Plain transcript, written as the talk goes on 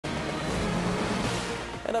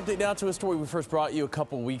An update now to a story we first brought you a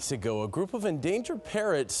couple weeks ago. A group of endangered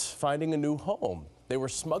parrots finding a new home. They were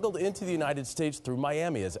smuggled into the United States through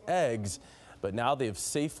Miami as eggs, but now they have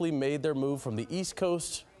safely made their move from the East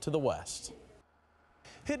Coast to the West.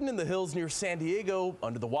 Hidden in the hills near San Diego,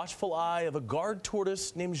 under the watchful eye of a guard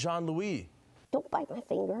tortoise named Jean-Louis, don't bite my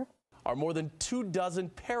finger, are more than 24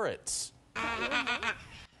 parrots.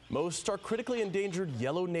 Most are critically endangered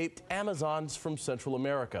yellow-naped Amazons from Central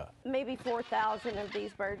America. Maybe 4,000 of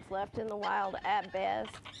these birds left in the wild at best.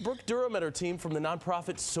 Brooke Durham and her team from the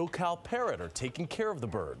nonprofit SoCal Parrot are taking care of the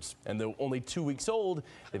birds. And though only 2 weeks old,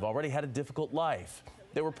 they've already had a difficult life.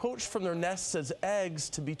 They were poached from their nests as eggs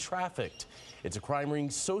to be trafficked. It's a crime ring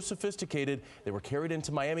so sophisticated, they were carried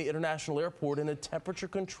into Miami International Airport in a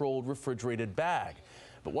temperature-controlled refrigerated bag.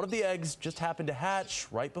 But one of the eggs just happened to hatch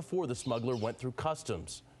right before the smuggler went through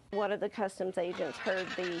customs. One of the customs agents heard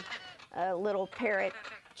the little parrot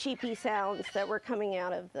cheepy sounds that were coming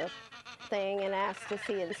out of the thing and asked to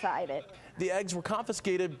see inside it. The eggs were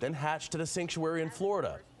confiscated, then hatched at a sanctuary in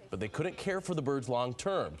Florida. But they couldn't care for the birds long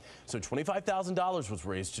term. So $25,000 was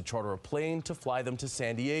raised to charter a plane to fly them to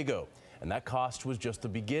San Diego. And that cost was just the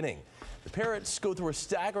beginning. The parrots go through a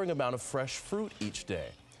staggering amount of fresh fruit each day.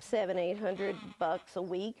 $700-800 a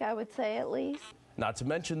week, I would say, at least. Not to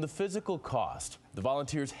mention the physical cost. The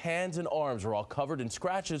volunteers' hands and arms are all covered in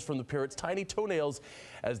scratches from the parrots' tiny toenails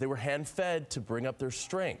as they were hand-fed to bring up their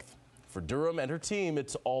strength. For Durham and her team,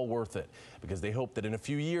 it's all worth it because they hope that in a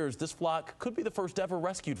few years, this flock could be the first ever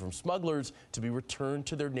rescued from smugglers to be returned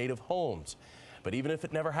to their native homes. But even if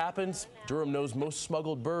it never happens, Durham knows most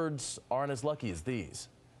smuggled birds aren't as lucky as these.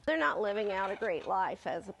 They're not living out a great life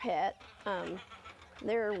as a pet.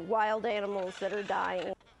 They're wild animals that are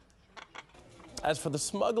dying. As for the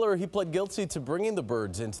smuggler, he pled guilty to bringing the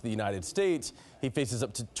birds into the United States. He faces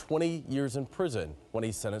up to 20 years in prison when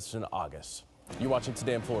he's sentenced in August. You're watching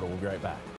Today in Florida. We'll be right back.